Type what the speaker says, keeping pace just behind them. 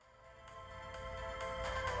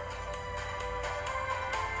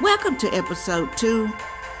Welcome to episode 2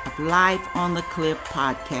 of Life on the Cliff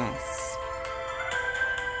podcast.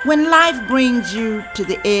 When life brings you to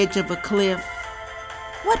the edge of a cliff,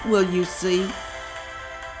 what will you see?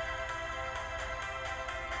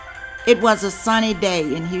 It was a sunny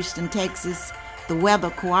day in Houston, Texas. The weather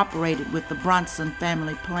cooperated with the Brunson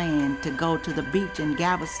family plan to go to the beach in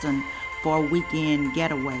Galveston for a weekend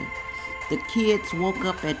getaway. The kids woke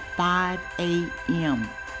up at 5 a.m.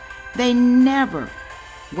 They never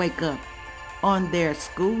wake up on their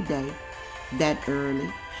school day that early.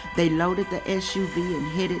 They loaded the SUV and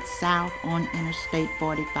headed south on Interstate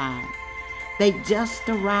 45. They just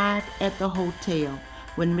arrived at the hotel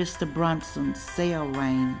when Mr. Brunson's cell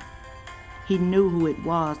rang. He knew who it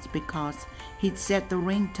was because he'd set the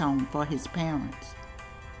ringtone for his parents.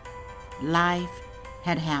 Life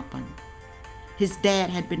had happened. His dad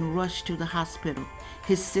had been rushed to the hospital.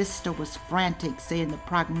 His sister was frantic, saying the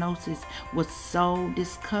prognosis was so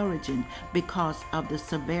discouraging because of the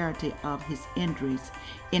severity of his injuries,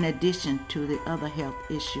 in addition to the other health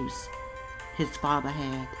issues his father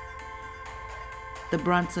had. The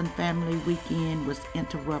Brunson family weekend was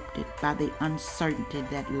interrupted by the uncertainty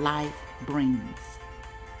that life brings.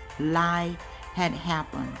 Life had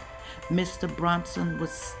happened. Mr. Brunson was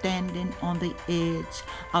standing on the edge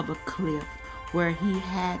of a cliff where he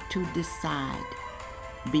had to decide: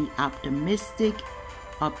 be optimistic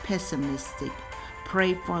or pessimistic,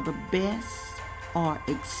 pray for the best or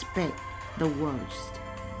expect the worst.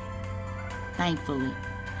 Thankfully,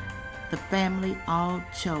 the family all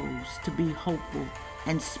chose to be hopeful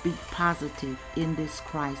and speak positive in this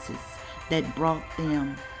crisis that brought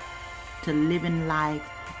them to living life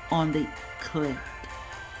on the cliff.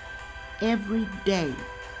 Every day,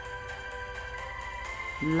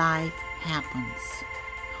 life happens.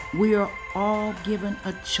 We are all given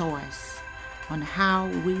a choice on how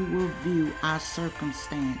we will view our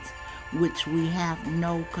circumstance, which we have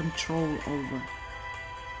no control over.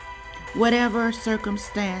 Whatever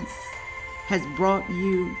circumstance has brought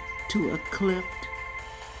you to a cliff,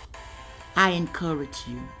 I encourage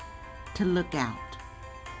you to look out.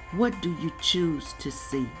 What do you choose to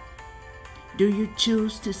see? Do you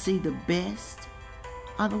choose to see the best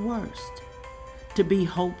or the worst? To be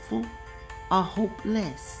hopeful or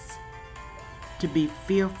hopeless? To be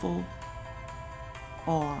fearful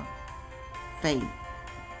or faith?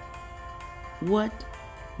 What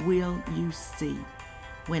will you see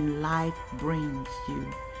when life brings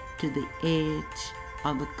you to the edge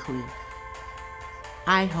of the cliff?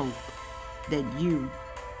 I hope that you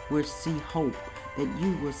will see hope, that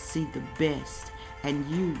you will see the best, and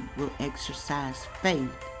you will exercise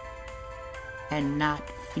faith and not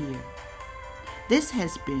fear. This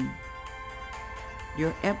has been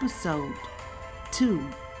your episode 2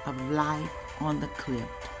 of Life on the Cliff.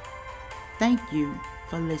 Thank you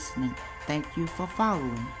for listening. Thank you for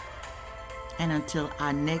following. And until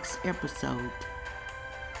our next episode,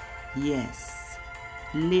 yes,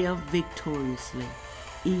 live victoriously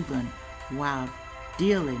even while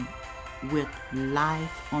dealing with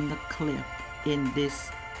life on the cliff in this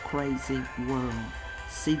crazy world.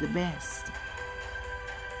 See the best.